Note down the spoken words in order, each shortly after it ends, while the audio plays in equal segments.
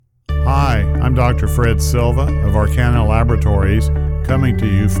I'm Dr. Fred Silva of Arcana Laboratories, coming to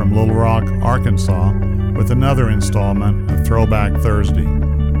you from Little Rock, Arkansas, with another installment of Throwback Thursday.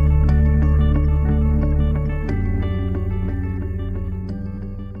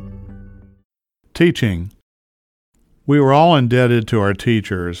 Teaching. We were all indebted to our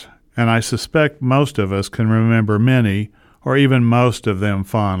teachers, and I suspect most of us can remember many, or even most of them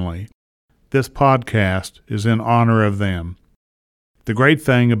fondly. This podcast is in honor of them. The great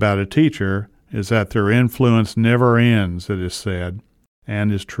thing about a teacher is that their influence never ends, it is said,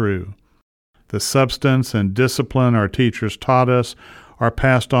 and is true. The substance and discipline our teachers taught us are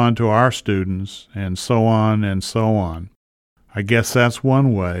passed on to our students, and so on and so on. I guess that's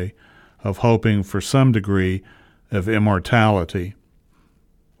one way of hoping for some degree of immortality.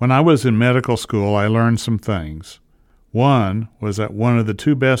 When I was in medical school, I learned some things. One was that one of the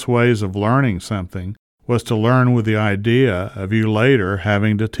two best ways of learning something was to learn with the idea of you later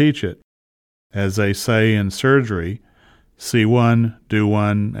having to teach it. As they say in surgery, see one, do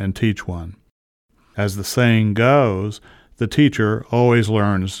one, and teach one. As the saying goes, the teacher always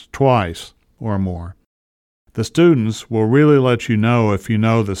learns twice or more. The students will really let you know if you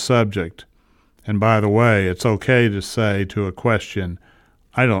know the subject. And by the way, it's okay to say to a question,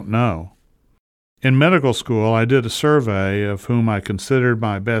 I don't know. In medical school, I did a survey of whom I considered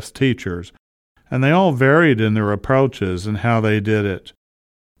my best teachers, and they all varied in their approaches and how they did it.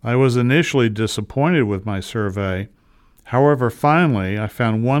 I was initially disappointed with my survey. However, finally, I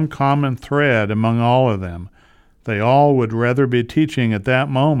found one common thread among all of them. They all would rather be teaching at that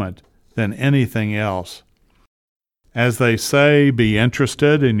moment than anything else. As they say, be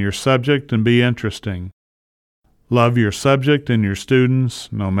interested in your subject and be interesting. Love your subject and your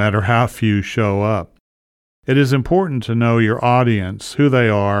students, no matter how few show up. It is important to know your audience, who they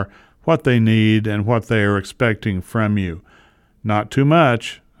are, what they need, and what they are expecting from you. Not too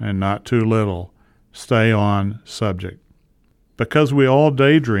much and not too little. Stay on subject. Because we all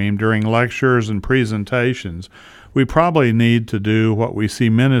daydream during lectures and presentations, we probably need to do what we see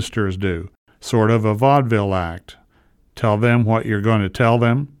ministers do, sort of a vaudeville act. Tell them what you're going to tell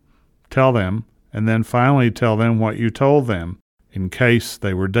them, and then finally tell them what you told them, in case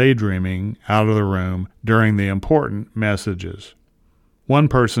they were daydreaming out of the room during the important messages. One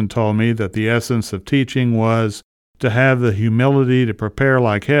person told me that the essence of teaching was to have the humility to prepare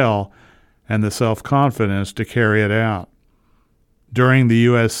like hell and the self-confidence to carry it out. During the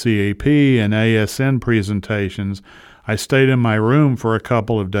USCAP and ASN presentations, I stayed in my room for a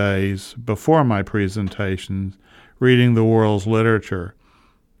couple of days before my presentations, reading the world's literature.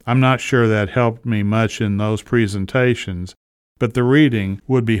 I'm not sure that helped me much in those presentations, but the reading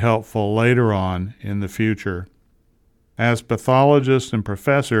would be helpful later on in the future. As pathologists and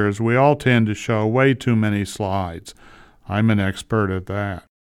professors, we all tend to show way too many slides. I'm an expert at that.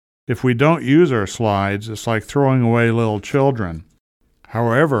 If we don't use our slides, it's like throwing away little children.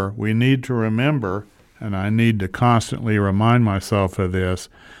 However, we need to remember, and I need to constantly remind myself of this,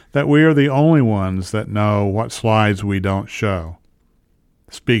 that we are the only ones that know what slides we don't show.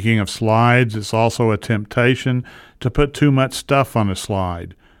 Speaking of slides, it's also a temptation to put too much stuff on a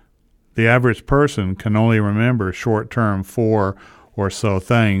slide. The average person can only remember short-term 4 or so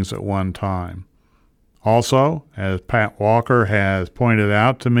things at one time. Also, as Pat Walker has pointed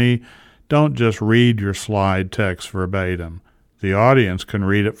out to me, don't just read your slide text verbatim. The audience can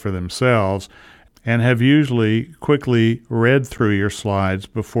read it for themselves and have usually quickly read through your slides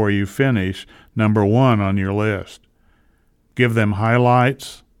before you finish number 1 on your list. Give them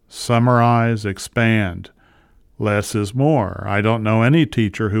highlights, summarize, expand. Less is more. I don't know any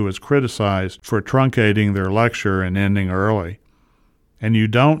teacher who is criticized for truncating their lecture and ending early. And you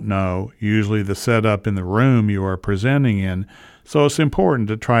don't know usually the setup in the room you are presenting in, so it's important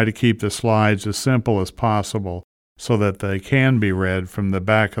to try to keep the slides as simple as possible so that they can be read from the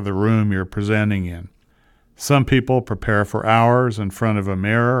back of the room you're presenting in. Some people prepare for hours in front of a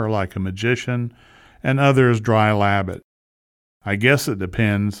mirror like a magician, and others dry lab it. I guess it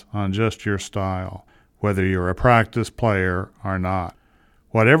depends on just your style, whether you're a practice player or not,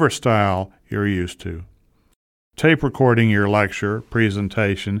 whatever style you're used to. Tape recording your lecture,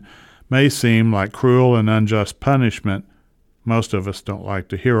 presentation, may seem like cruel and unjust punishment. Most of us don't like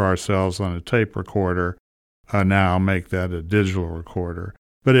to hear ourselves on a tape recorder. Now make that a digital recorder.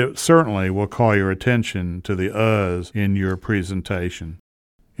 But it certainly will call your attention to the uhs in your presentation.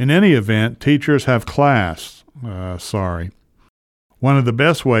 In any event, teachers have class. One of the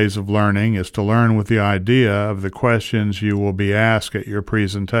best ways of learning is to learn with the idea of the questions you will be asked at your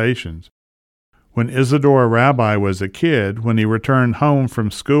presentations. When Isidore Rabbi was a kid, when he returned home from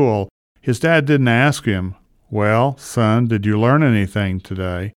school, his dad didn't ask him, "Well, son, did you learn anything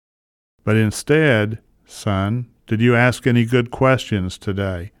today?" But instead, son, did you ask any good questions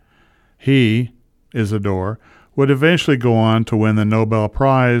today? He, Isidore, would eventually go on to win the Nobel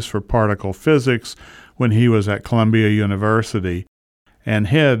Prize for particle physics when he was at Columbia University, and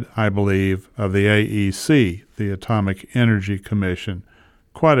head, I believe, of the AEC, the Atomic Energy Commission.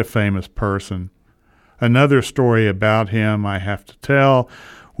 Quite a famous person. Another story about him I have to tell: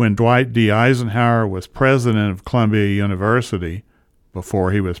 when Dwight D. Eisenhower was president of Columbia University,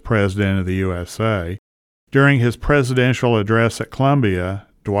 before he was president of the USA, during his presidential address at Columbia,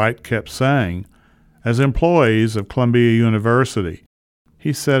 Dwight kept saying, "As employees of Columbia University."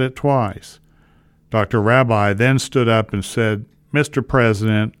 He said it twice. Dr. Rabbi then stood up and said, "Mr.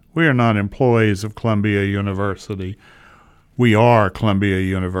 President, we are not employees of Columbia University. We are Columbia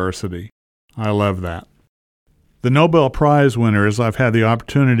University." I love that. The Nobel Prize winners I've had the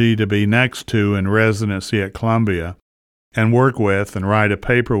opportunity to be next to in residency at Columbia and work with and write a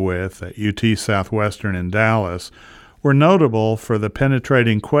paper with at UT Southwestern in Dallas were notable for the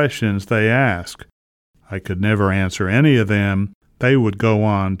penetrating questions they ask. I could never answer any of them. They would go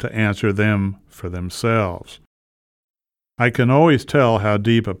on to answer them for themselves. I can always tell how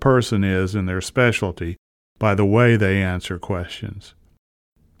deep a person is in their specialty by the way they answer questions.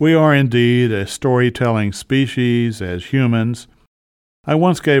 We are indeed a storytelling species as humans. I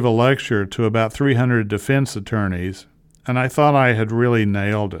once gave a lecture to about 300 defense attorneys, and I thought I had really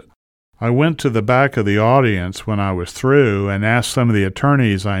nailed it. I went to the back of the audience when I was through and asked some of the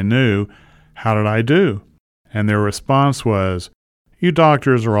attorneys I knew, "How did I do?" And their response was, "You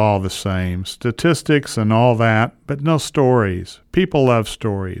doctors are all the same, statistics and all that, but no stories. People love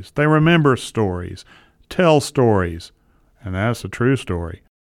stories. They remember stories, tell stories." And that's a true story.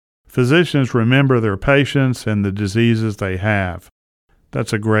 Physicians remember their patients and the diseases they have.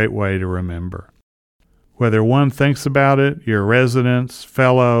 That's a great way to remember. Whether one thinks about it, your residents,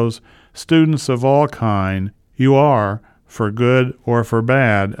 fellows, students of all kind, you are, for good or for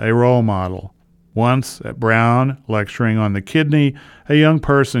bad, a role model. Once, at Brown, lecturing on the kidney, a young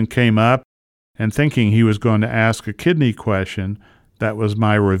person came up and, thinking he was going to ask a kidney question, that was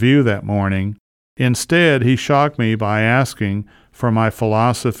my review that morning, instead he shocked me by asking for my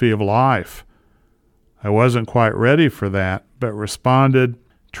philosophy of life. I wasn't quite ready for that, but responded,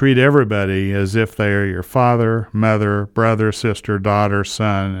 "Treat everybody as if they are your father, mother, brother, sister, daughter,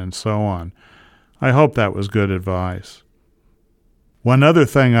 son, and so on." I hope that was good advice. One other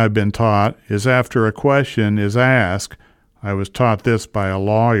thing I've been taught is after a question is asked, I was taught this by a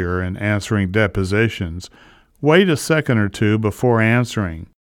lawyer in answering depositions, wait a second or two before answering.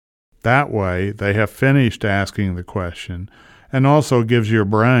 That way, they have finished asking the question, and also gives your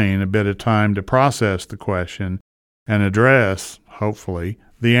brain a bit of time to process the question and address, hopefully,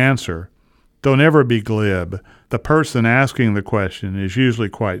 the answer. Don't ever be glib. The person asking the question is usually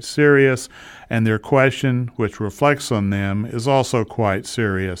quite serious, and their question, which reflects on them, is also quite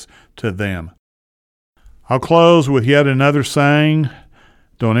serious to them. I'll close with yet another saying: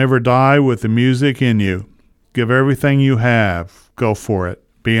 don't ever die with the music in you. Give everything you have. Go for it.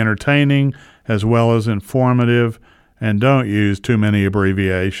 Be entertaining as well as informative, and don't use too many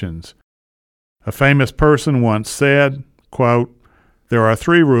abbreviations. A famous person once said, quote, "There are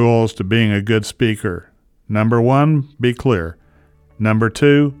 3 rules to being a good speaker. Number 1, be clear. Number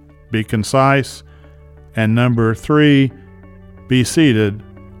 2, be concise. And number 3, be seated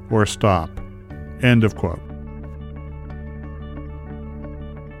or stop." End of quote.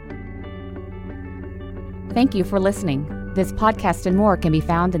 Thank you for listening. This podcast and more can be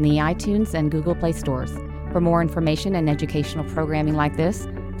found in the iTunes and Google Play stores. For more information and educational programming like this,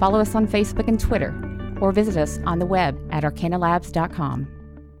 follow us on Facebook and Twitter, or visit us on the web at arcanalabs.com.